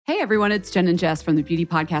Hey everyone, it's Jen and Jess from the beauty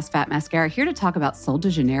podcast Fat Mascara here to talk about Sol de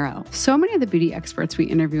Janeiro. So many of the beauty experts we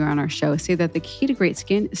interview on our show say that the key to great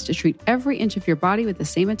skin is to treat every inch of your body with the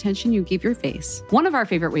same attention you give your face. One of our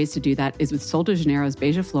favorite ways to do that is with Sol de Janeiro's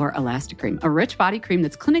Beija Flor Elastic Cream, a rich body cream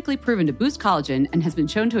that's clinically proven to boost collagen and has been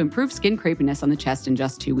shown to improve skin crepiness on the chest in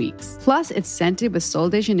just 2 weeks. Plus, it's scented with Sol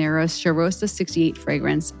de Janeiro's Charosta 68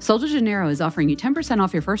 fragrance. Sol de Janeiro is offering you 10%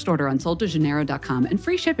 off your first order on soldejaneiro.com and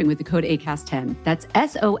free shipping with the code ACAST10. That's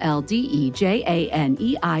SOLDEJANEIRO,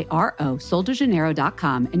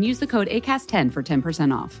 soldejaneiro.com, and use the code ACAST10 for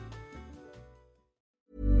 10% off.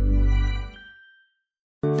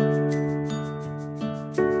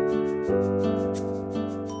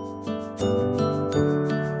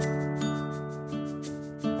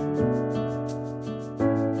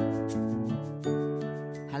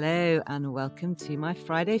 Hello and welcome to my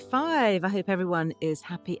Friday Five. I hope everyone is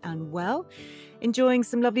happy and well, enjoying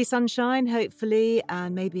some lovely sunshine, hopefully,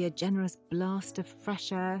 and maybe a generous blast of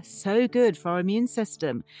fresh air. So good for our immune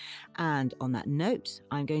system. And on that note,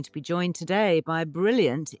 I'm going to be joined today by a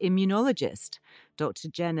brilliant immunologist, Dr.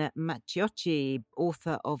 Jenna Maccioci,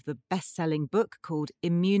 author of the best-selling book called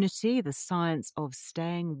Immunity, The Science of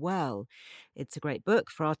Staying Well. It's a great book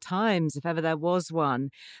for our times, if ever there was one.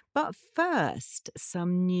 But first,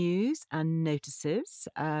 some news and notices,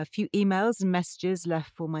 a few emails and messages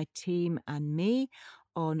left for my team and me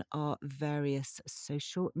on our various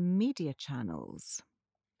social media channels.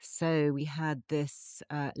 So we had this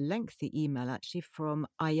lengthy email actually from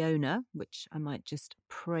Iona, which I might just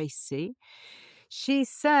précis. She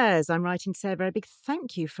says, I'm writing to say a very big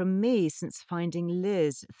thank you from me since finding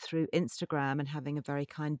Liz through Instagram and having a very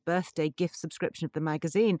kind birthday gift subscription of the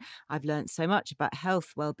magazine. I've learned so much about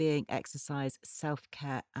health, well-being, exercise,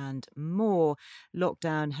 self-care and more.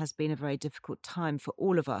 Lockdown has been a very difficult time for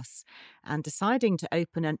all of us, and deciding to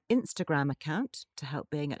open an Instagram account to help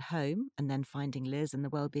being at home and then finding Liz and the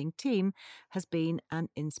wellbeing team has been an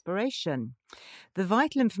inspiration. The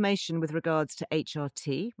vital information with regards to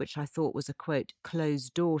HRT, which I thought was a, quote,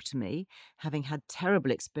 closed door to me, having had terrible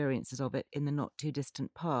experiences of it in the not too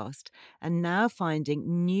distant past, and now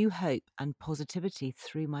finding new hope and positivity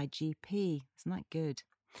through my GP. Isn't that good?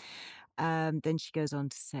 Then she goes on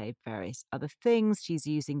to say various other things. She's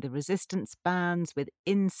using the resistance bands with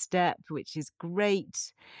Instep, which is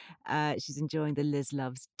great. She's enjoying the Liz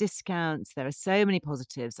Loves discounts. There are so many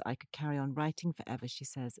positives. I could carry on writing forever, she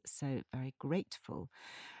says. So very grateful.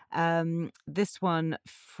 This one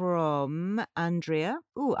from Andrea.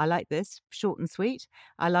 Ooh, I like this. Short and sweet.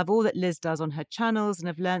 I love all that Liz does on her channels and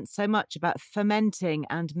have learnt so much about fermenting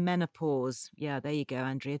and menopause. Yeah, there you go,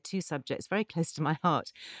 Andrea. 2 subjects very close to my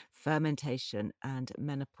heart. Fermentation and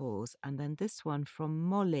menopause. And then this one from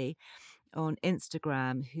Molly on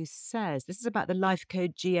Instagram, who says, this is about the Life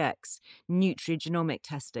Code GX nutrigenomic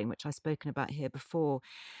testing, which I've spoken about here before.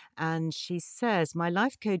 And she says, my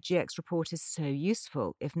Life Code GX report is so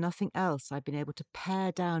useful. If nothing else, I've been able to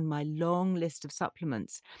pare down my long list of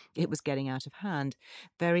supplements. It was getting out of hand.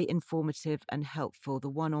 Very informative and helpful, the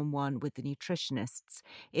one-on-one with the nutritionists.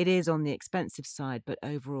 It is on the expensive side, but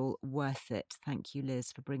overall worth it. Thank you,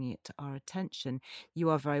 Liz, for bringing it to our attention. You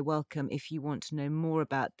are very welcome. If you want to know more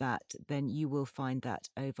about that, then you will find that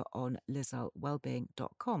over on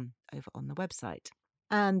lizardwellbeing.com, over on the website.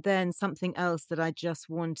 And then something else that I just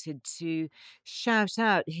wanted to shout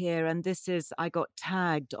out here, and this is, I got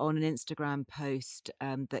tagged on an Instagram post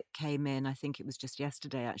that came in, I think it was just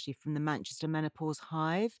yesterday actually, from the Manchester Menopause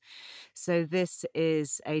Hive. So this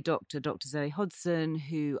is a doctor, Dr. Zoe Hodson,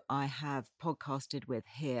 who I have podcasted with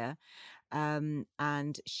here.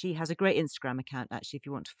 And she has a great Instagram account, actually, if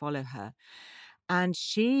you want to follow her. And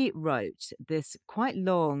she wrote this quite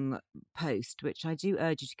long post, which I do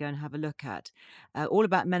urge you to go and have a look at, all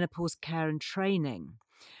about menopause care and training.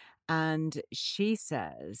 And she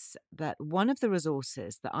says that one of the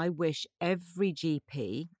resources that I wish every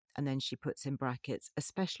GP, and then she puts in brackets,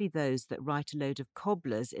 especially those that write a load of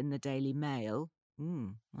cobblers in the Daily Mail,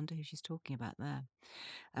 wonder who she's talking about there,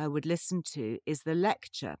 would listen to, is the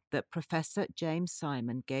lecture that Professor James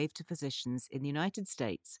Simon gave to physicians in the United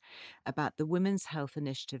States about the Women's Health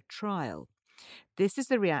Initiative trial. This is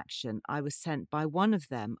the reaction I was sent by one of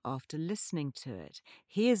them after listening to it.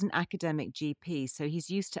 He is an academic GP, so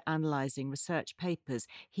he's used to analysing research papers.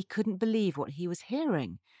 He couldn't believe what he was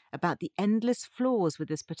hearing about the endless flaws with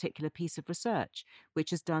this particular piece of research,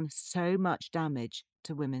 which has done so much damage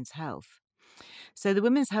to women's health. So the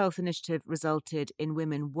Women's Health Initiative resulted in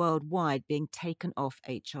women worldwide being taken off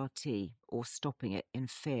HRT or stopping it in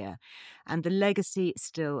fear. And the legacy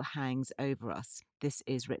still hangs over us. This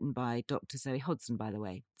is written by Dr. Zoe Hodson, by the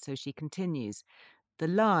way. So she continues. The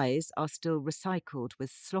lies are still recycled with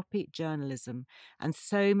sloppy journalism, and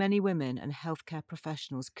so many women and healthcare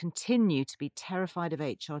professionals continue to be terrified of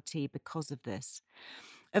HRT because of this.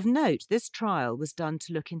 Of note, this trial was done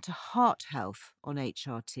to look into heart health on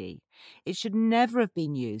HRT. It should never have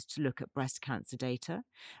been used to look at breast cancer data,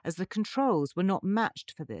 as the controls were not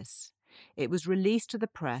matched for this. It was released to the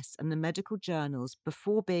press and the medical journals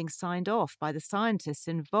before being signed off by the scientists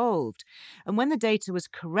involved. And when the data was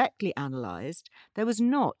correctly analysed, there was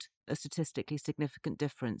not a statistically significant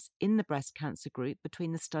difference in the breast cancer group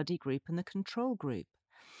between the study group and the control group.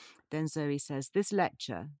 Then Zoe says, this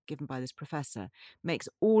lecture, given by this professor, makes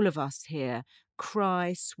all of us here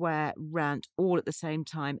cry, swear, rant all at the same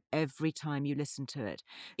time every time you listen to it.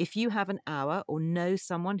 If you have an hour or know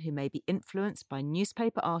someone who may be influenced by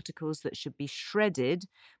newspaper articles that should be shredded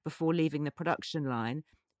before leaving the production line,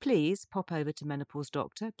 please pop over to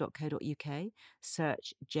menopausedoctor.co.uk,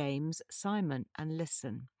 search James Simon and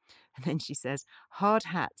listen. And then she says, hard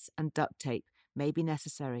hats and duct tape may be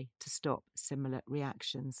necessary to stop similar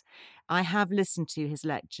reactions. I have listened to his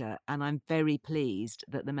lecture and I'm very pleased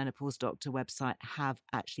that the Menopause Doctor website have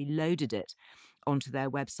actually loaded it onto their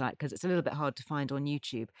website because it's a little bit hard to find on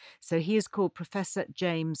YouTube. So he is called Professor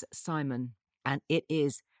James Simon and it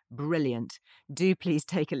is brilliant. Do please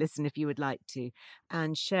take a listen if you would like to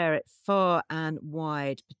and share it far and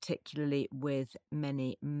wide, particularly with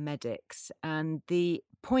many medics. And the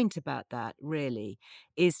point about that really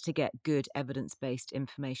is to get good evidence-based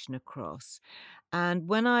information across. And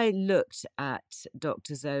when I looked at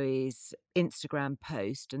Dr. Zoe's Instagram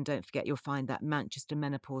post, and don't forget you'll find that Manchester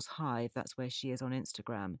Menopause Hive, that's where she is on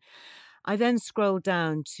Instagram, I then scrolled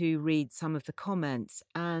down to read some of the comments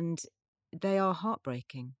and they are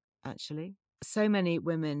heartbreaking, actually. So many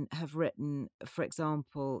women have written, for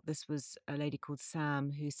example, this was a lady called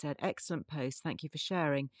Sam who said, excellent post, thank you for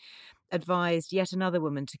sharing. Advised yet another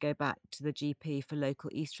woman to go back to the GP for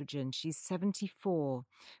local estrogen. She's 74,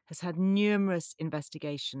 has had numerous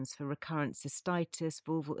investigations for recurrent cystitis,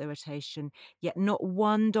 vulval irritation, yet not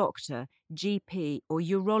one doctor, GP or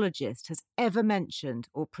urologist has ever mentioned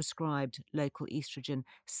or prescribed local estrogen.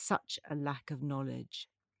 Such a lack of knowledge.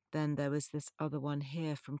 Then there was this other one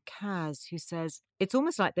here from Kaz who says, it's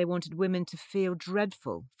almost like they wanted women to feel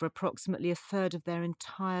dreadful for approximately a third of their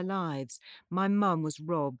entire lives. My mum was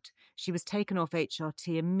robbed. She was taken off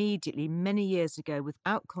HRT immediately many years ago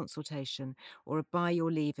without consultation or a by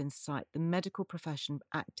your leave in sight. The medical profession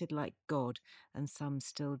acted like God, and some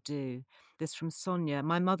still do. This from Sonia.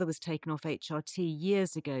 My mother was taken off HRT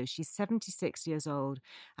years ago. She's 76 years old,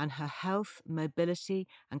 and her health, mobility,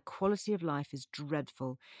 and quality of life is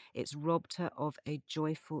dreadful. It's robbed her of a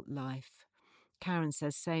joyful life. Karen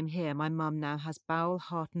says, same here. My mum now has bowel,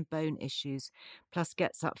 heart and bone issues, plus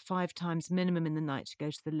gets up 5 times minimum in the night to go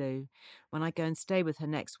to the loo. When I go and stay with her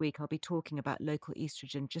next week, I'll be talking about local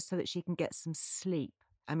estrogen just so that she can get some sleep.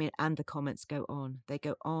 I mean, and the comments go on. They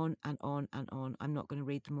go on and on and on. I'm not going to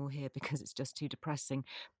read them all here because it's just too depressing.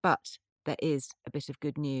 But there is a bit of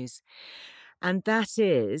good news. And that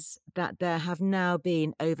is that there have now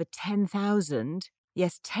been over 10,000,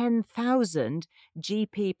 yes, 10,000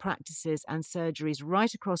 GP practices and surgeries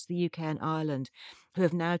right across the UK and Ireland who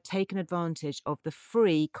have now taken advantage of the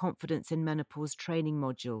free Confidence in Menopause training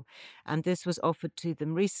module. And this was offered to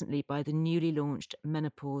them recently by the newly launched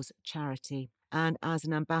Menopause charity. And as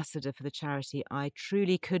an ambassador for the charity, I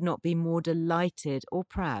truly could not be more delighted or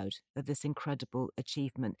proud of this incredible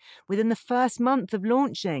achievement. Within the first month of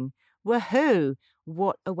launching, woohoo!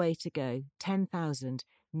 What a way to go. 10,000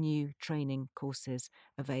 new training courses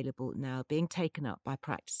available now, being taken up by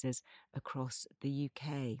practices across the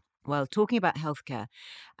UK. Well, talking about healthcare,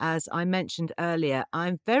 as I mentioned earlier,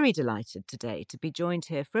 I'm very delighted today to be joined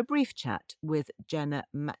here for a brief chat with Jenna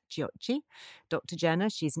Maccioci. Dr.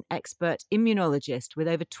 Jenna, she's an expert immunologist with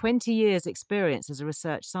over 20 years' experience as a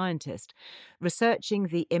research scientist, researching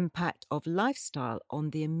the impact of lifestyle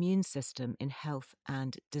on the immune system in health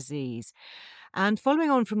and disease. And following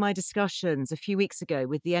on from my discussions a few weeks ago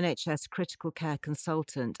with the NHS critical care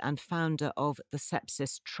consultant and founder of the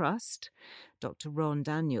Sepsis Trust, Dr. Ron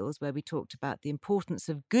Daniels, where we talked about the importance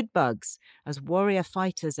of good bugs as warrior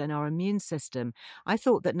fighters in our immune system, I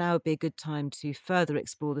thought that now would be a good time to further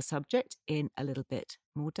explore the subject in a little bit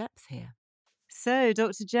more depth here. So,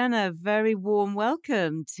 Dr. Jenna, very warm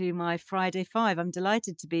welcome to my Friday Five. I'm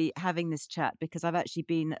delighted to be having this chat because I've actually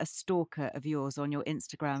been a stalker of yours on your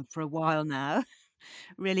Instagram for a while now,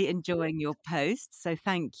 really enjoying your posts. So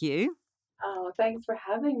thank you. Oh, thanks for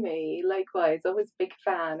having me. Likewise, always a big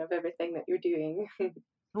fan of everything that you're doing.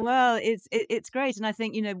 Well, it's great, and I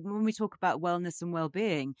think, when we talk about wellness and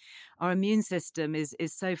well-being, our immune system is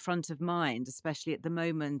so front of mind, especially at the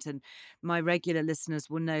moment. And my regular listeners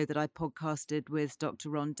will know that I podcasted with Dr.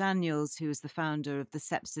 Ron Daniels, who is the founder of the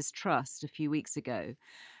Sepsis Trust, a few weeks ago.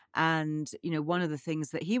 And, one of the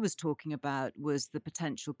things that he was talking about was the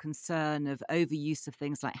potential concern of overuse of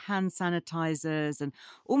things like hand sanitizers and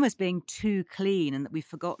almost being too clean, and that we've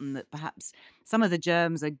forgotten that perhaps some of the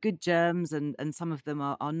germs are good germs and some of them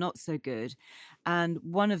are not so good. And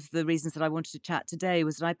one of the reasons that I wanted to chat today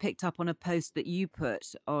was that I picked up on a post that you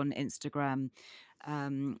put on Instagram,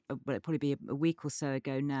 well, it'd probably be a week or so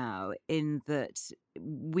ago now, in that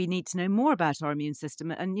we need to know more about our immune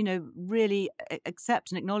system and, really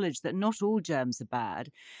accept and acknowledge that not all germs are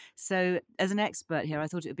bad. So, as an expert here, I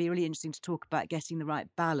thought it would be really interesting to talk about getting the right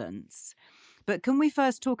balance. But can we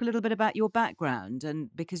first talk a little bit about your background?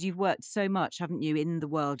 And because you've worked so much, haven't you, in the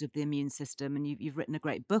world of the immune system, and you've written a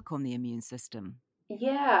great book on the immune system.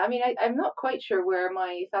 Yeah, I mean, I'm not quite sure where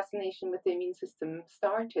my fascination with the immune system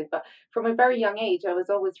started, but from a very young age, I was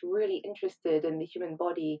always really interested in the human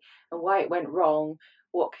body and why it went wrong,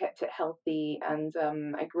 what kept it healthy. And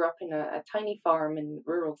I grew up in a tiny farm in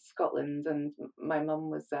rural Scotland, and my mum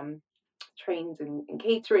was trained in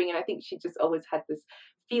catering, and I think she just always had this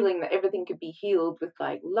feeling that everything could be healed with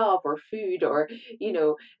like love or food or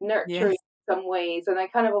nurturing Yes. some ways. And I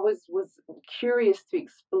kind of always was curious to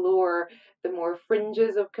explore the more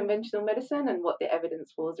fringes of conventional medicine and what the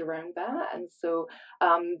evidence was around that. And so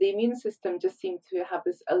the immune system just seemed to have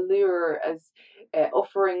this allure as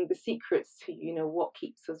offering the secrets to what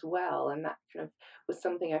keeps us well, and that kind of was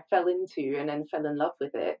something I fell into and then fell in love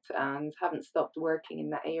with it and haven't stopped working in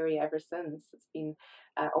that area ever since. It's been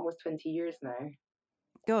almost 20 years now.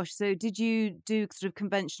 Gosh, so did you do sort of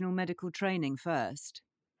conventional medical training first?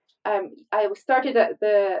 I started at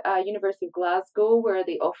the University of Glasgow, where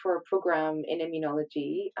they offer a program in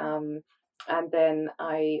immunology. And then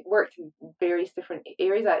I worked in various different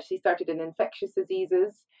areas. I actually started in infectious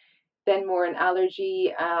diseases, then more in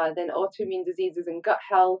allergy, then autoimmune diseases and gut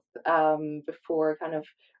health, before kind of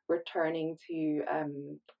returning to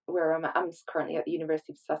where I'm currently at the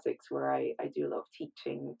University of Sussex, where I do a lot of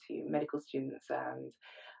teaching to medical students and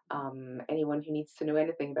anyone who needs to know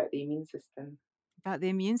anything about the immune system. About the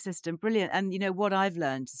immune system. Brilliant. And what I've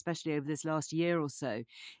learned, especially over this last year or so,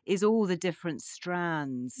 is all the different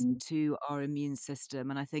strands to our immune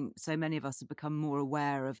system. And I think so many of us have become more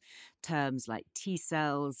aware of terms like T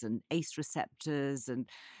cells and ACE receptors and,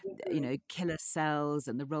 Mhm. killer cells,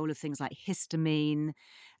 and the role of things like histamine.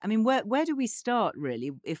 I mean, where do we start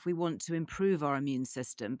really if we want to improve our immune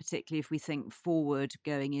system, particularly if we think forward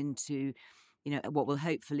going into what will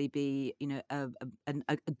hopefully be,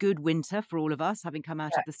 a good winter for all of us, having come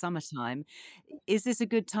out of the summertime. Is this a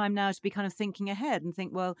good time now to be kind of thinking ahead and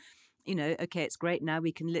think, well, okay, it's great now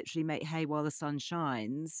we can literally make hay while the sun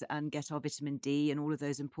shines and get our vitamin D and all of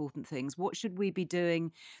those important things. What should we be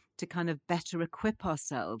doing to kind of better equip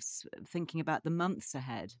ourselves, thinking about the months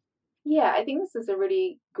ahead? Yeah, I think this is a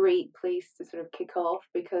really great place to sort of kick off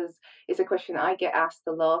because it's a question I get asked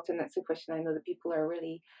a lot, and it's a question I know that people are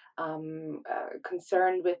really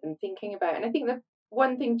concerned with and thinking about. And I think the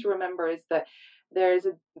one thing to remember is that there's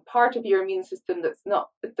a part of your immune system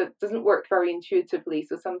that doesn't work very intuitively.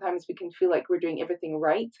 So sometimes we can feel like we're doing everything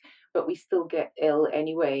right, but we still get ill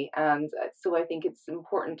anyway. And so I think it's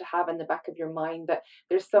important to have in the back of your mind that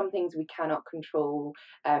there's some things we cannot control.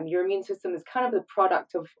 Your immune system is kind of the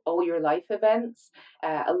product of all your life events.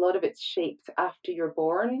 A lot of it's shaped after you're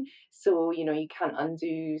born. So, you can't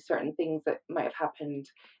undo certain things that might have happened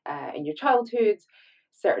in your childhood,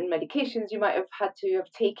 certain medications you might have had to have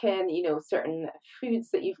taken, certain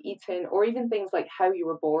foods that you've eaten, or even things like how you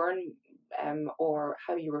were born, or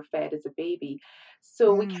how you were fed as a baby.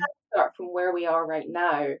 So we Mm, can't start from where we are right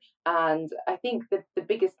now. And I think that the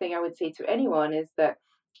biggest thing I would say to anyone is that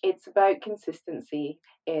it's about consistency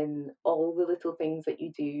in all the little things that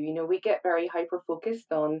you do. We get very hyper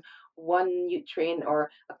focused on one nutrient or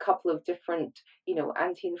a couple of different,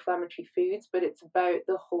 anti inflammatory foods, but it's about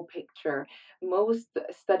the whole picture. Most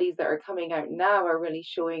studies that are coming out now are really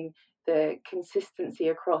showing the consistency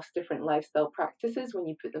across different lifestyle practices when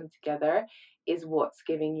you put them together is what's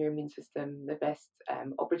giving your immune system the best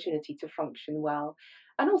opportunity to function well.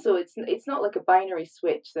 And also, it's not like a binary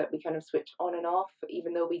switch that we kind of switch on and off,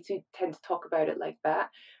 even though we do tend to talk about it like that.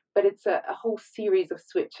 But it's a whole series of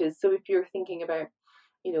switches. So if you're thinking about,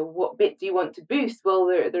 what bit do you want to boost? Well,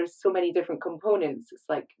 there's so many different components. It's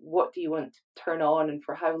like, what do you want to turn on and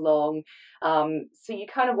for how long? So you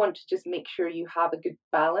kind of want to just make sure you have a good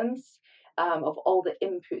balance. of all the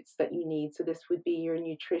inputs that you need. So this would be your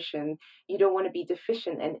nutrition. You don't want to be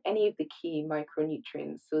deficient in any of the key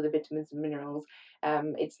micronutrients, so the vitamins and minerals.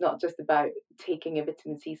 It's not just about taking a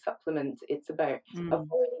vitamin C supplement, it's about Mm.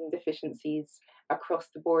 avoiding deficiencies across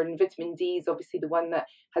the board. And vitamin D is obviously the one that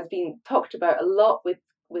has been talked about a lot with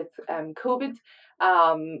COVID,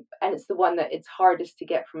 and it's the one that it's hardest to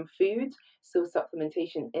get from food. So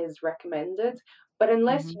supplementation is recommended. But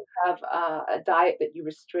unless Hmm. you have a diet that you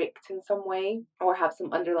restrict in some way or have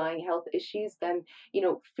some underlying health issues, then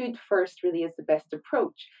food first really is the best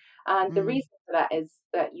approach. And the Mm. reason for that is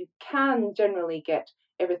that you can generally get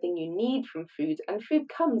everything you need from food, and food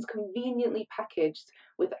comes conveniently packaged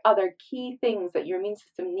with other key things that your immune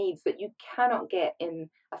system needs that you cannot get in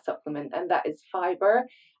a supplement, and that is fiber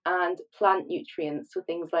and plant nutrients. So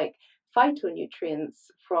things like phytonutrients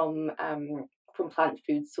from plant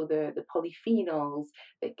foods, so the polyphenols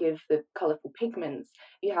that give the colourful pigments.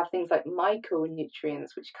 You have things like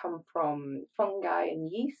myconutrients, which come from fungi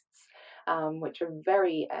and yeasts, which are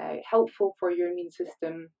very helpful for your immune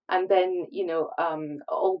system. And then,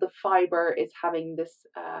 all the fiber is having this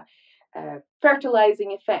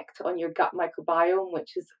fertilizing effect on your gut microbiome,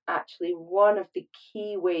 which is actually one of the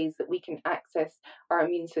key ways that we can access our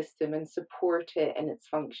immune system and support it in its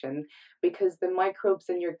function, because the microbes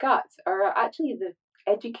in your gut are actually the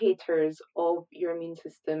educators of your immune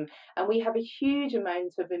system, and we have a huge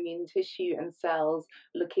amount of immune tissue and cells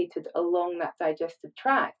located along that digestive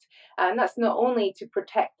tract, and that's not only to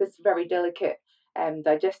protect this very delicate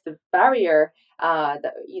digestive barrier,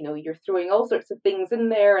 that you're throwing all sorts of things in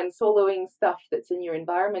there and soloing stuff that's in your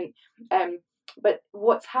environment. But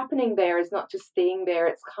what's happening there is not just staying there.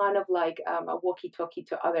 It's kind of like a walkie-talkie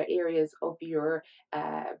to other areas of your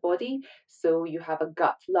body. So you have a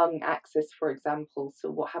gut-lung axis, for example.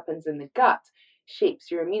 So what happens in the gut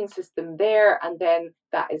shapes your immune system there, and then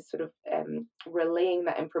that is sort of relaying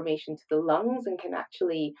that information to the lungs and can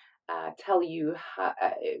actually tell you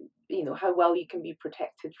how well you can be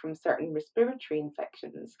protected from certain respiratory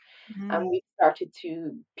infections. And Mm. we've started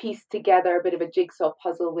to piece together a bit of a jigsaw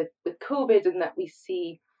puzzle with COVID, and that we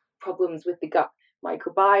see problems with the gut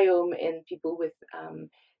microbiome in people with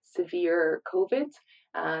severe COVID.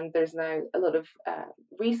 And there's now a lot of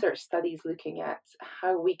research studies looking at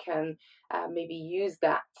how we can maybe use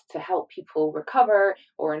that to help people recover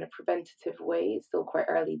or in a preventative way. It's still quite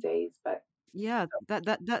early days, but Yeah,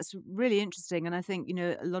 that's really interesting, and I think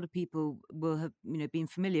a lot of people will have been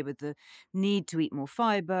familiar with the need to eat more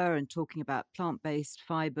fiber and talking about plant-based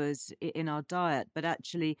fibers in our diet, but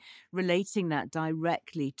actually relating that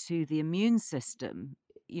directly to the immune system.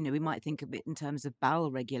 We might think of it in terms of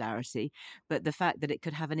bowel regularity, but the fact that it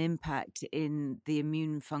could have an impact in the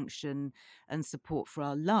immune function and support for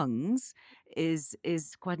our lungs is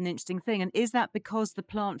quite an interesting thing. And is that because the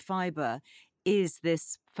plant fiber is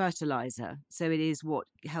this fertilizer? So it is what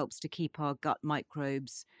helps to keep our gut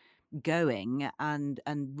microbes going and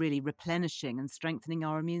really replenishing and strengthening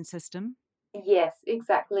our immune system. yes,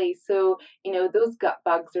 exactly. So, those gut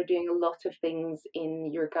bugs are doing a lot of things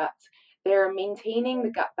in your gut. They're maintaining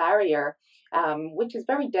the gut barrier, which is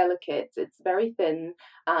very delicate. It's very thin.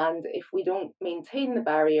 And if we don't maintain the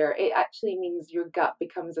barrier, it actually means your gut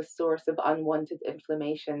becomes a source of unwanted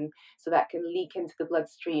inflammation. So that can leak into the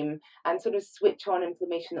bloodstream and sort of switch on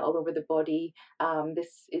inflammation all over the body.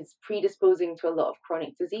 This is predisposing to a lot of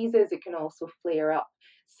chronic diseases. It can also flare up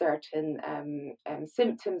certain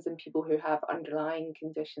symptoms in people who have underlying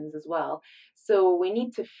conditions as well. So we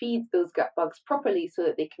need to feed those gut bugs properly so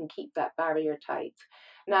that they can keep that barrier tight.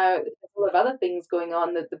 Now, there's a lot of other things going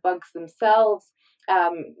on, that the bugs themselves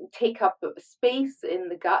take up space in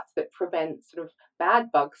the gut that prevent sort of bad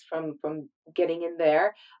bugs from getting in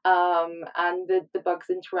there. And the bugs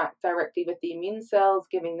interact directly with the immune cells,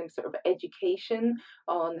 giving them sort of education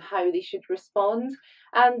on how they should respond.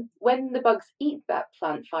 And when the bugs eat that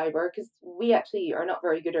plant fiber, because we actually are not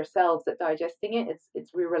very good ourselves at digesting it,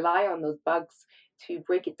 it's we rely on those bugs to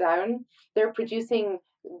break it down. They're producing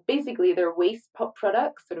basically their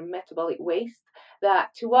products, sort of metabolic waste, that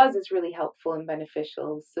to us is really helpful and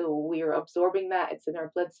beneficial. So we are absorbing that, it's in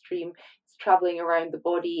our bloodstream, it's traveling around the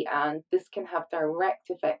body, and this can have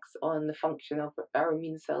direct effects on the function of our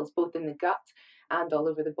immune cells, both in the gut and all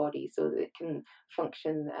over the body, so that it can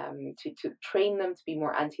function to train them to be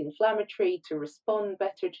more anti-inflammatory, to respond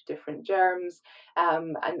better to different germs.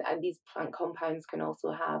 And these plant compounds can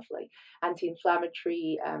also have like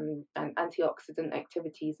anti-inflammatory and antioxidant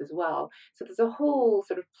activities as well. So there's a whole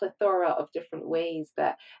sort of plethora of different ways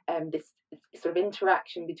that this sort of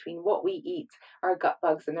interaction between what we eat, our gut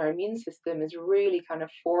bugs, and our immune system is really kind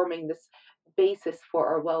of forming this basis for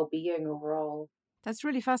our well-being overall. That's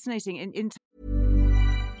really fascinating.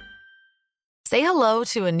 Say hello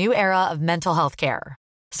to a new era of mental health care.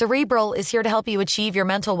 Cerebral is here to help you achieve your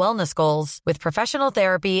mental wellness goals with professional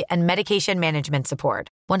therapy and medication management support.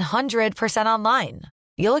 100% online.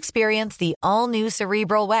 You'll experience the all-new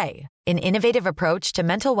Cerebral Way, an innovative approach to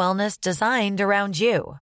mental wellness designed around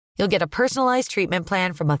you. You'll get a personalized treatment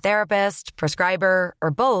plan from a therapist, prescriber,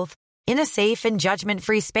 or both in a safe and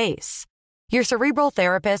judgment-free space. Your Cerebral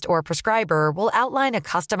therapist or prescriber will outline a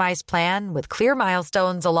customized plan with clear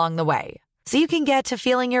milestones along the way, so you can get to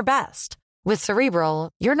feeling your best. With Cerebral,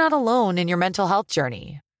 you're not alone in your mental health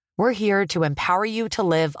journey. We're here to empower you to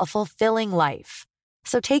live a fulfilling life.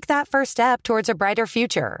 So take that first step towards a brighter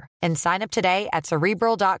future and sign up today at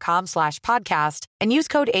Cerebral.com/podcast and use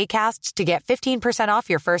code ACAST to get 15% off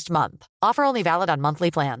your first month. Offer only valid on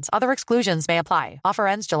monthly plans. Other exclusions may apply. Offer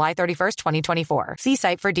ends July 31st, 2024. See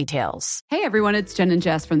site for details. Hey everyone, it's Jen and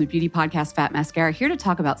Jess from the beauty podcast Fat Mascara here to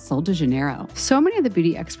talk about Sol de Janeiro. So many of the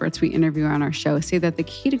beauty experts we interview on our show say that the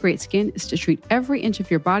key to great skin is to treat every inch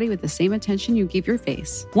of your body with the same attention you give your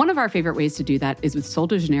face. One of our favorite ways to do that is with Sol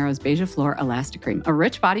de Janeiro's Beija Flor Elastic Cream, a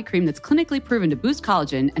rich body cream that's clinically proven to boost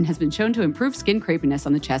collagen and has been shown to improve skin crepiness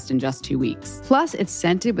on the chest in just 2 weeks. Plus, it's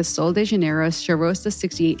scented with Sol de Janeiro's Charosta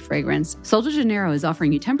 68 fragrance. Sol de Janeiro is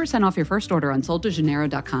offering you 10% off your first order on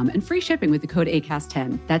soldejaneiro.com and free shipping with the code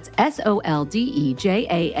ACAST10. That's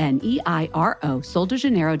SOLDEJANEIRO,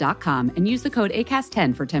 soldejaneiro.com, and use the code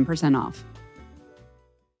ACAST10 for 10% off.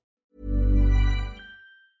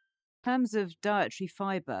 In terms of dietary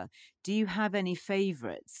fiber, do you have any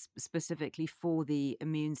favorites specifically for the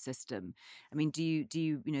immune system? I mean, do you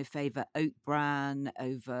favor oat bran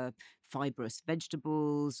over fibrous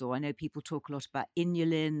vegetables? Or I know people talk a lot about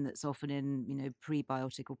inulin that's often in,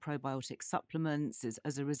 prebiotic or probiotic supplements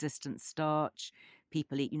as a resistant starch.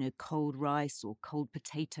 People eat, cold rice or cold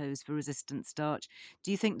potatoes for resistant starch. Do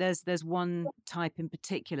you think there's one type in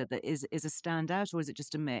particular that is a standout, or is it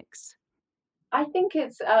just a mix? I think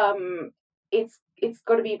it's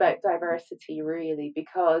got to be about diversity really,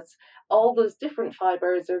 because all those different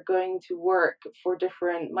fibers are going to work for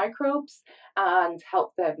different microbes and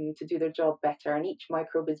help them to do their job better, and each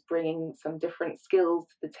microbe is bringing some different skills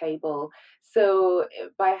to the table. So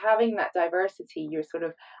by having that diversity, you're sort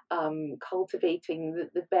of cultivating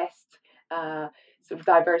the best sort of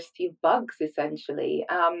diversity of bugs essentially.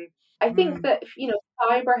 I think that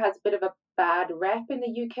fiber has a bit of a bad rep in the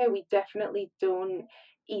UK. We definitely don't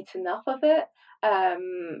eat enough of it.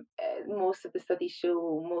 Most of the studies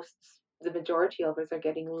show the majority of us are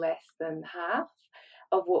getting less than half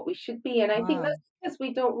of what we should be. And I think Wow. that's because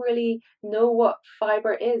we don't really know what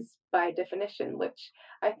fiber is by definition, which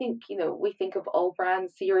I think, we think of all brand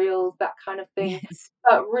cereals, that kind of thing. Yes.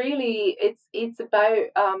 But really it's about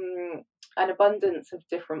an abundance of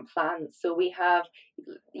different plants. So we have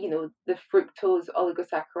the fructose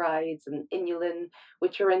oligosaccharides and inulin,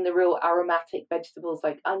 which are in the real aromatic vegetables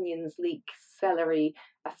like onions, leeks, celery,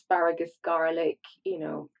 asparagus, garlic,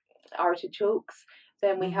 artichokes.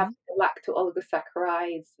 Then we have Hmm. the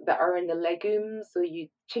lacto-oligosaccharides that are in the legumes, so you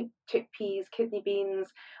chickpeas, kidney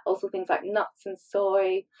beans, also things like nuts and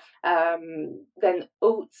soy. Then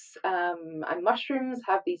oats and mushrooms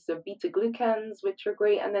have these beta-glucans, which are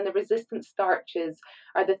great. And then the resistant starches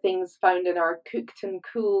are the things found in our cooked and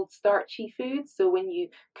cooled starchy foods. So when you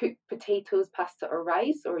cook potatoes, pasta, or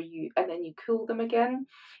rice, and then you cool them again,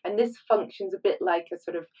 and this functions a bit like a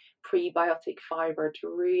sort of prebiotic fiber to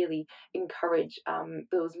really encourage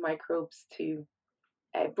those microbes to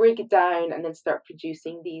break it down and then start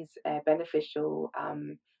producing these beneficial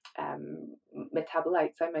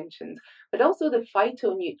metabolites I mentioned, but also the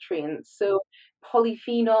phytonutrients. So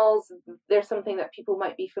polyphenols, they're something that people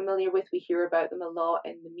might be familiar with. We hear about them a lot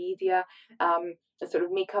in the media. That sort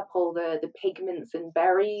of make up all the pigments in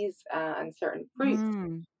berries and certain fruits.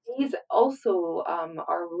 Mm. These also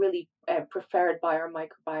are really preferred by our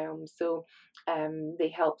microbiome. So they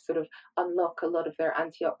help sort of unlock a lot of their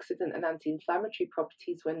antioxidant and anti-inflammatory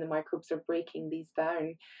properties when the microbes are breaking these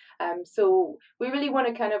down. So we really want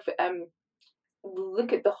to kind of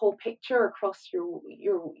look at the whole picture across your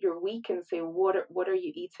week and say what are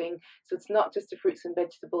you eating. So it's not just the fruits and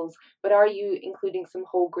vegetables, but are you including some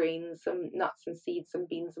whole grains, some nuts and seeds, some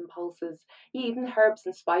beans and pulses, even herbs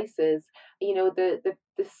and spices. The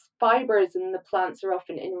the fibers in the plants are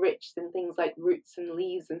often enriched in things like roots and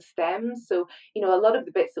leaves and stems. So, a lot of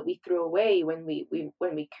the bits that we throw away when we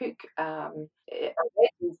cook are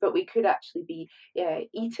veggies, but we could actually be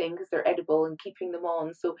eating because they're edible and keeping them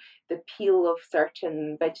on. So the peel of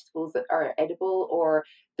certain vegetables that are edible, or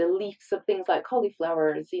the leaves of things like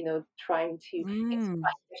cauliflowers, trying to get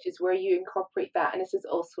Mm. dishes where you incorporate that, and this is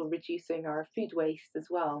also reducing our food waste as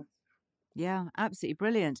well. Yeah, absolutely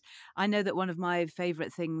brilliant. I know that one of my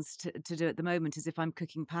favorite things to do at the moment is if I'm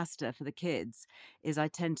cooking pasta for the kids, is I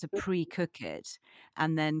tend to pre-cook it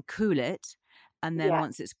and then cool it. And then Yeah.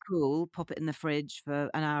 once it's cool, pop it in the fridge for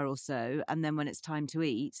an hour or so. And then when it's time to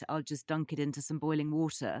eat, I'll just dunk it into some boiling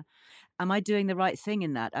water. Am I doing the right thing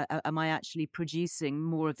in that? Am I actually producing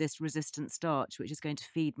more of this resistant starch, which is going to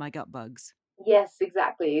feed my gut bugs? Yes,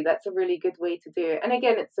 exactly. That's a really good way to do it. And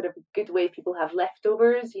again, it's sort of a good way if people have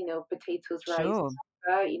leftovers, potatoes, rice, Sure.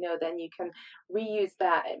 then you can reuse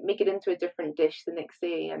that, make it into a different dish the next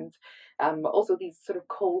day. And also these sort of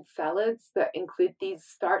cold salads that include these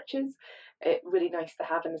starches, really nice to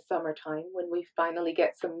have in the summertime when we finally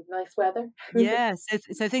get some nice weather. Yeah,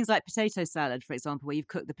 so things like potato salad, for example, where you've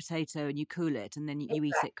cooked the potato and you cool it and then you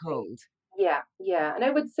eat it Exactly. cold. Yeah, yeah. And I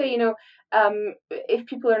would say, if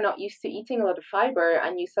people are not used to eating a lot of fiber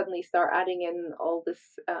and you suddenly start adding in all this,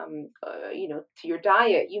 to your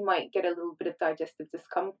diet, you might get a little bit of digestive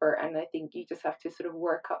discomfort. And I think you just have to sort of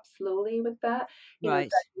work up slowly with that.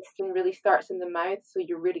 Right. Digestion really starts in the mouth, so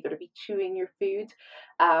you're really going to be chewing your food,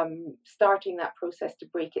 starting that process to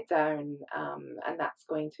break it down. And that's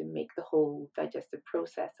going to make the whole digestive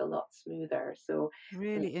process a lot smoother. So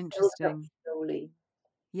Really build it up interesting. slowly.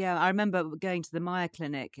 Yeah, I remember going to the Maya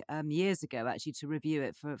Clinic years ago, actually, to review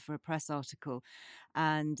it for a press article.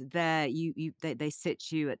 And there, they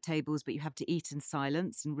sit you at tables, but you have to eat in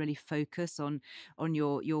silence and really focus on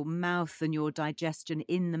your mouth and your digestion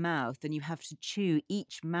in the mouth, and you have to chew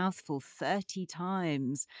each mouthful 30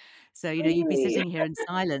 times. So you'd be Really? sitting here in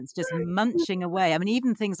silence, just munching away. I mean,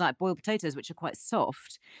 even things like boiled potatoes, which are quite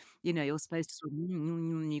soft. You're supposed to sort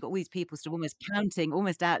of you've got all these people sort of almost counting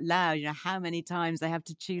almost out loud, how many times they have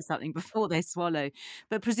to chew something before they swallow.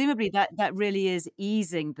 But presumably that really is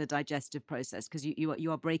easing the digestive process because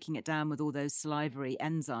you are breaking it down with all those salivary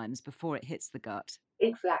enzymes before it hits the gut.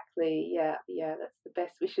 Exactly. Yeah, yeah, that's the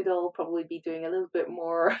best. We should all probably be doing a little bit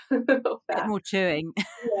more of Bit that. more chewing.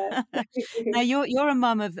 Yeah. Now you're a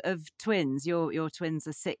mum of twins. Your twins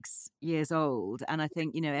are 6 years old, and I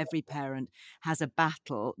think every parent has a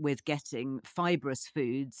battle with getting fibrous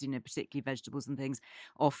foods, particularly vegetables and things,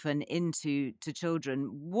 often into to children.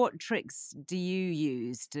 What tricks do you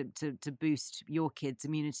use to boost your kids'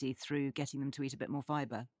 immunity through getting them to eat a bit more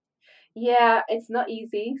fiber? Yeah, it's not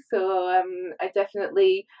easy. So I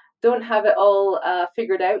definitely don't have it all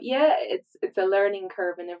figured out yet. It's a learning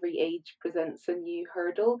curve, and every age presents a new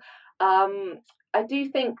hurdle. Um, I do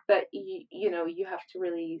think that you have to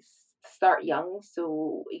really start young,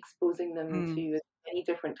 so exposing them Mm, to as many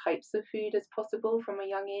different types of food as possible from a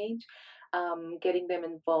young age, getting them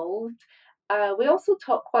involved. We also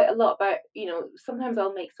talk quite a lot about, sometimes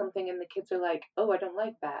I'll make something and the kids are like, "Oh, I don't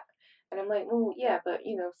like that." And I'm like, well, yeah, but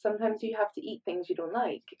sometimes you have to eat things you don't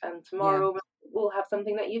like, and yeah. tomorrow we'll have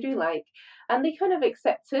something that you do like. And they kind of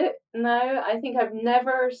accept it now. I think I've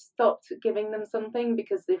never stopped giving them something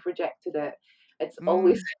because they've rejected it. It's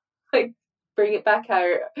always Mm, like bring it back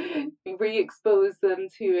out, re-expose them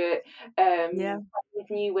to it, yeah. find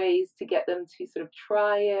new ways to get them to sort of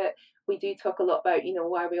try it. We do talk a lot about,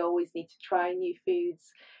 why we always need to try new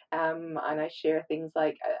foods. And I share things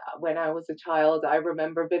like when I was a child, I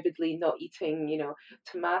remember vividly not eating,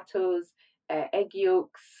 tomatoes, egg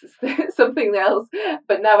yolks, something else.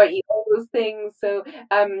 But now I eat all those things. So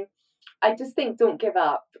I just think don't give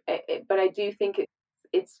up. But I do think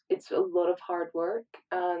it's a lot of hard work,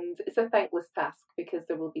 and it's a thankless task because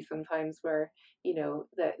there will be some times where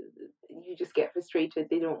that you just get frustrated.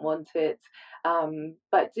 They don't want it,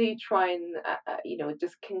 but do try and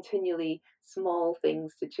just continually small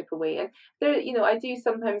things to chip away. And there, I do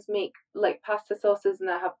sometimes make like pasta sauces, and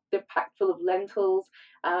they're packed full of lentils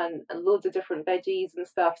and loads of different veggies and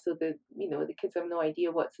stuff, so that the kids have no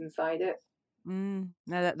idea what's inside it. No,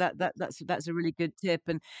 that's a really good tip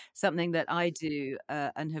and something that I do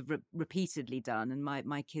and have repeatedly done. And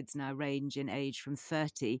my kids now range in age from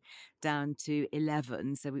 30 down to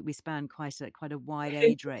 11, so we span quite a wide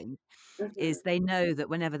age range. Hmm. Is they know that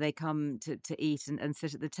whenever they come to eat and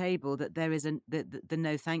sit at the table, that there is the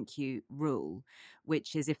no thank you rule,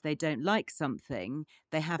 which is if they don't like something,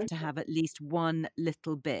 they have to have at least one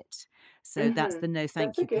little bit. So that's Hmm. the no That's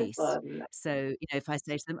thank a you good piece. one. So, if I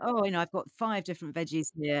say to them, oh, I've got 5 different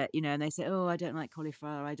veggies here, and they say, oh, I don't like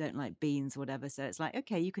cauliflower, I don't like beans, whatever. So it's like,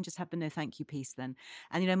 okay, you can just have the no thank you piece then.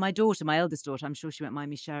 And, my daughter, my eldest daughter, I'm sure she won't mind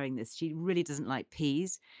me sharing this. She really doesn't like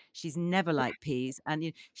peas. She's never liked peas.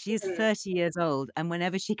 And she is Mhm. 30 years old. And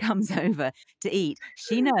whenever she comes over to eat,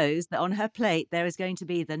 she knows that on her plate, there is going to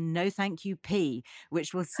be the no thank you pea,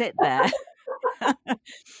 which will sit there.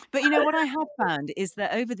 But what I have found is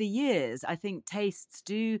that over the years, I think tastes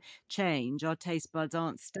do change. Our taste buds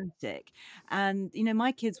aren't static. And,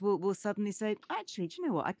 my kids will suddenly say, actually, do you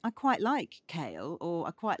know what? I quite like kale, or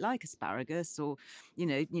I quite like asparagus, or,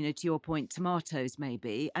 to your point, tomatoes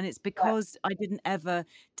maybe. And it's because I didn't ever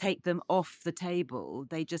take them off the table.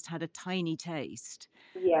 They just had a tiny taste.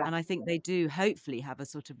 Yeah. And I think they do hopefully have a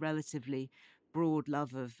sort of relatively broad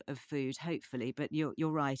love of food, hopefully. But you're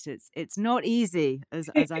right, it's not easy, as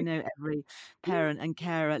I know every parent and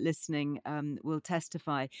carer listening will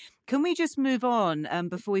testify. Can we just move on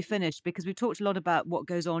before we finish, because we've talked a lot about what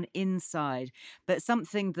goes on inside, but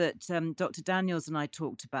something that Dr. Daniels and I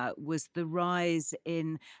talked about was the rise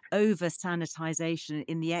in over sanitization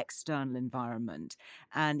in the external environment.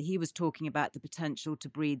 And he was talking about the potential to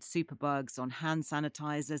breed superbugs on hand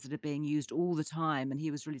sanitizers that are being used all the time. And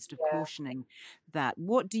he was really sort of Yeah. cautioning that.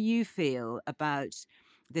 What do you feel about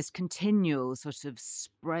this continual sort of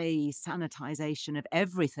spray sanitization of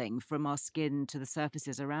everything from our skin to the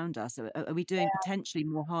surfaces around us? Are we doing potentially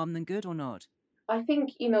more harm than good, or not? I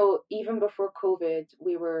think, even before COVID,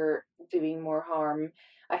 we were doing more harm.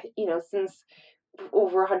 Since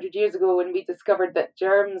over 100 years ago, when we discovered that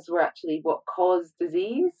germs were actually what caused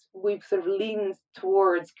disease, we've sort of leaned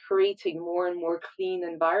towards creating more and more clean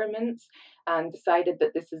environments and decided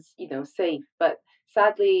that this is, safe. But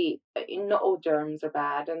sadly, not all germs are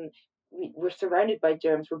bad. And we're surrounded by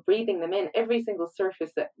germs. We're breathing them in. Every single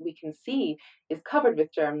surface that we can see is covered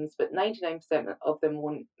with germs, but 99% of them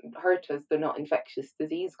won't hurt us. They're not infectious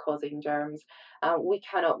disease causing germs. We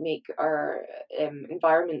cannot make our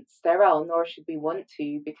environment sterile, nor should we want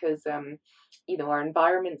to, because our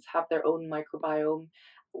environments have their own microbiome,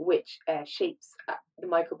 which shapes the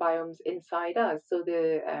microbiomes inside us. So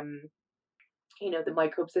the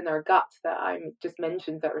microbes in our gut that I just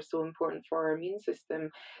mentioned that are so important for our immune system.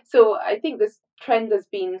 So I think this trend has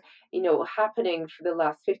been, happening for the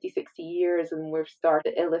last 50, 60 years, and we've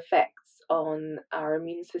started ill effects on our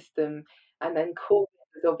immune system. And then COVID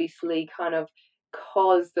has obviously kind of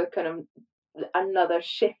caused a kind of another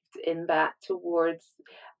shift in that towards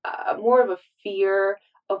more of a fear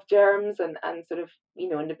of germs, and sort of,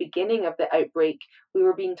 in the beginning of the outbreak, we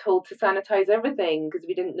were being told to sanitize everything because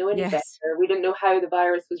we didn't know any better. Yes. We didn't know how the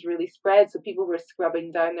virus was really spread, so people were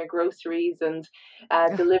scrubbing down their groceries and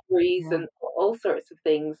Ugh, deliveries yeah. and all sorts of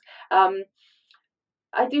things. Um,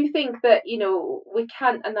 I do think that, we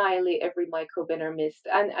can't annihilate every microbe in our midst,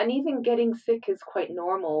 and even getting sick is quite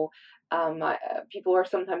normal. People are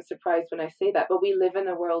sometimes surprised when I say that, but we live in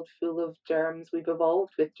a world full of germs. We've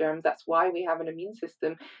evolved with germs. That's why we have an immune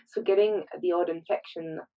system. So getting the odd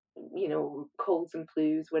infection, colds and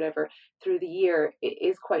flus, whatever, through the year, it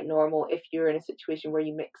is quite normal if you're in a situation where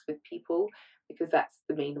you mix with people, because that's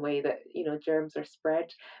the main way that, germs are spread.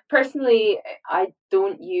 Personally, I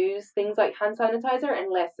don't use things like hand sanitizer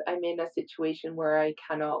unless I'm in a situation where I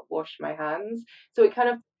cannot wash my hands. So it kind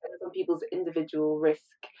of depends on people's individual risk,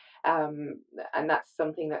 um, and that's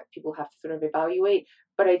something that people have to sort of evaluate.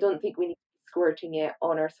 But I don't think we need to be squirting it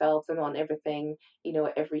on ourselves and on everything,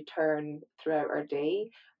 at every turn throughout our day,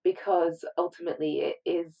 because ultimately it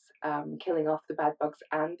is killing off the bad bugs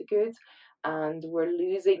and the good, and we're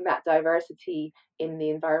losing that diversity in the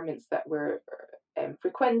environments that we're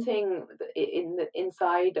frequenting, in the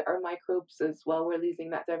inside our microbes as well. We're losing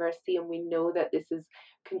that diversity, and we know that this is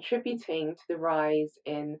contributing to the rise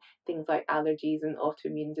in things like allergies and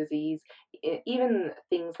autoimmune disease, even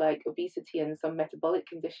things like obesity and some metabolic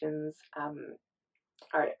conditions.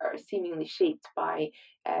 Are seemingly shaped by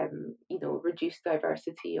reduced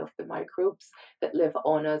diversity of the microbes that live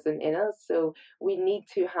on us and in us. So we need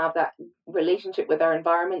to have that relationship with our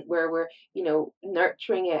environment where we're,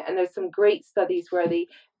 nurturing it. And there's some great studies where they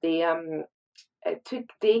took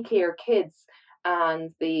daycare kids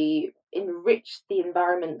and they enriched the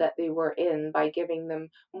environment that they were in by giving them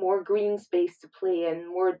more green space to play in,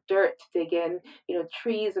 more dirt to dig in,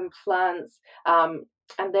 trees and plants.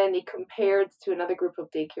 And then they compared to another group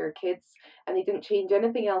of daycare kids, and they didn't change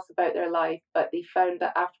anything else about their life, but they found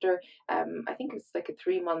that after, I think it's like a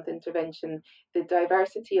 3-month intervention, the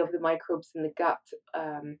diversity of the microbes in the gut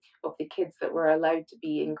of the kids that were allowed to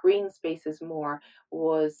be in green spaces more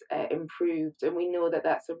was improved. And we know that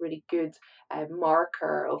that's a really good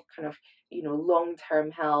marker of kind of,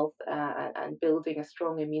 long-term health and building a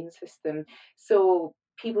strong immune system. So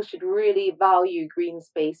people should really value green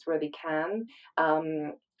space where they can.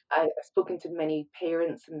 um, I've spoken to many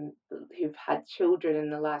parents and who've had children in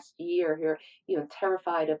the last year who are,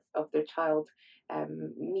 terrified of their child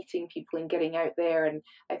meeting people and getting out there. And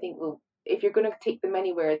I think, well, if you're going to take them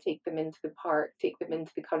anywhere, take them into the park, take them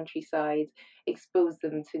into the countryside, expose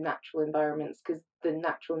them to natural environments, because the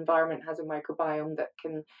natural environment has a microbiome that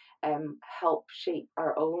can help shape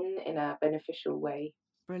our own in a beneficial way.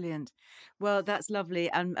 Brilliant. Well, that's lovely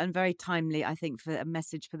and very timely, I think, for a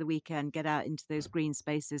message for the weekend. Get out into those green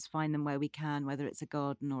spaces, find them where we can, whether it's a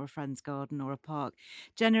garden or a friend's garden or a park.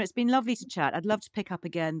 Jenna, it's been lovely to chat. I'd love to pick up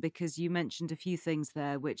again because you mentioned a few things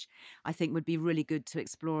there which I think would be really good to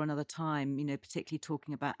explore another time, particularly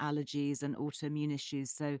talking about allergies and autoimmune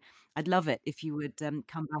issues. So I'd love it if you would come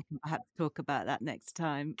back and perhaps talk about that next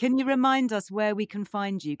time. Can you remind us where we can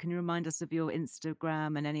find you? Can you remind us of your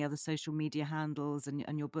Instagram and any other social media handles and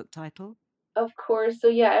your book title? Of course. So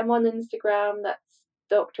yeah, I'm on Instagram. That's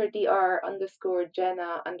Dr. Jenna_Macciochi,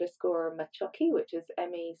 which is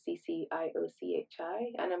Macciochi.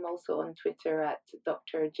 And I'm also on Twitter at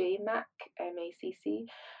Dr. JMac, MACC.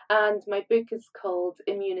 And my book is called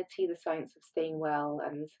Immunity, The Science of Staying Well.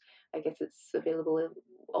 And I guess it's available in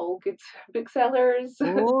all good booksellers.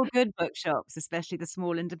 All good bookshops, especially the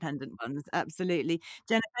small independent ones. Absolutely.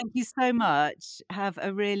 Jenna, thank you so much. Have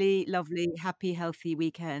a really lovely, happy, healthy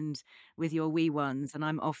weekend with your wee ones. And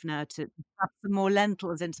I'm off now to stuff some more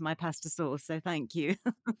lentils into my pasta sauce. So thank you.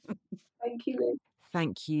 Thank you, Liz.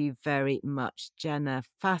 Thank you very much, Jenna.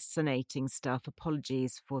 Fascinating stuff.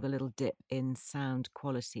 Apologies for the little dip in sound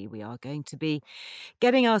quality. We are going to be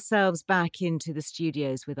getting ourselves back into the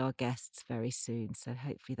studios with our guests very soon. So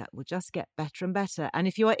hopefully that will just get better and better. And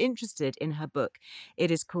if you are interested in her book, it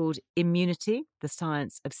is called Immunity, The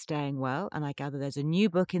Science of Staying Well. And I gather there's a new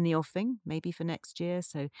book in the offing, maybe for next year.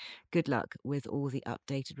 So good luck with all the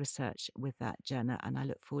updated research with that, Jenna. And I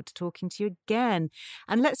look forward to talking to you again.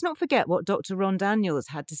 And let's not forget what Dr. Ron Daniels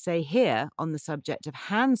had to say here on the subject of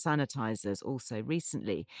hand sanitizers also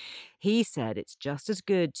recently. He said it's just as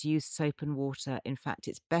good to use soap and water. In fact,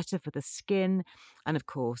 it's better for the skin and, of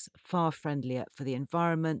course, far friendlier for the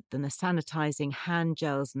environment than the sanitizing hand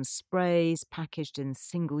gels and sprays packaged in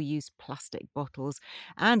single-use plastic bottles.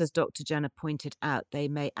 And as Dr. Jenna pointed out, they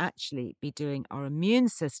may actually be doing our immune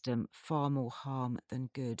system far more harm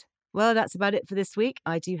than good. Well, that's about it for this week.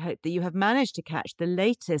 I do hope that you have managed to catch the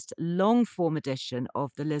latest long-form edition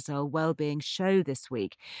of the Liz Earle Wellbeing Show this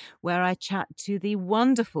week, where I chat to the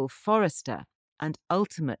wonderful forester and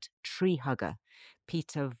ultimate tree hugger,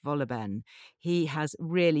 Peter Voloben. He has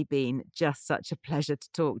really been just such a pleasure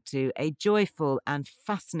to talk to, a joyful and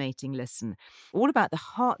fascinating listen, all about the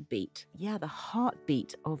heartbeat, the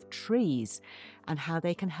heartbeat of trees and how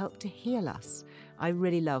they can help to heal us. I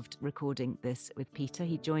really loved recording this with Peter.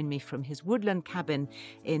 He joined me from his woodland cabin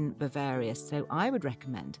in Bavaria, so I would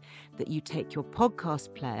recommend that you take your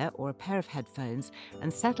podcast player or a pair of headphones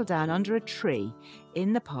and settle down under a tree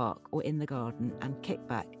in the park or in the garden and kick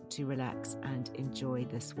back to relax and enjoy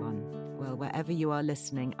this one. Well, wherever you are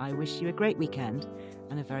listening, I wish you a great weekend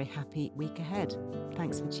and a very happy week ahead.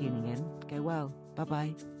 Thanks for tuning in. Go well.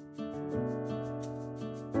 Bye-bye.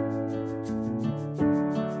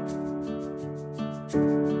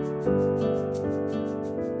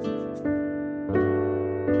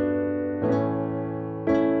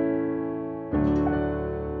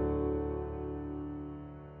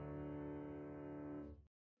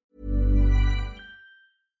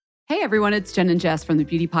 Hey everyone, it's Jen and Jess from the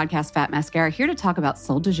beauty podcast Fat Mascara here to talk about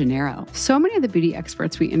Sol de Janeiro. So many of the beauty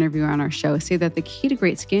experts we interview on our show say that the key to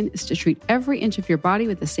great skin is to treat every inch of your body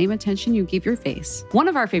with the same attention you give your face. One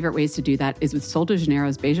of our favorite ways to do that is with Sol de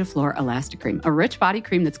Janeiro's Beija Flor Elastic Cream, a rich body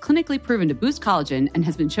cream that's clinically proven to boost collagen and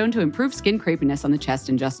has been shown to improve skin crepiness on the chest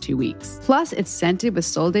in just 2 weeks. Plus, it's scented with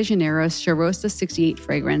Sol de Janeiro's Charosta 68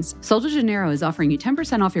 fragrance. Sol de Janeiro is offering you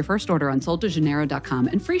 10% off your first order on soldejaneiro.com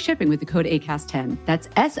and free shipping with the code ACAST10. That's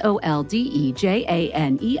SOLDEJANEIRO,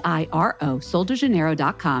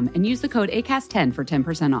 soldejaneiro.com, and use the code ACAST10 for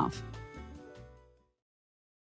 10% off.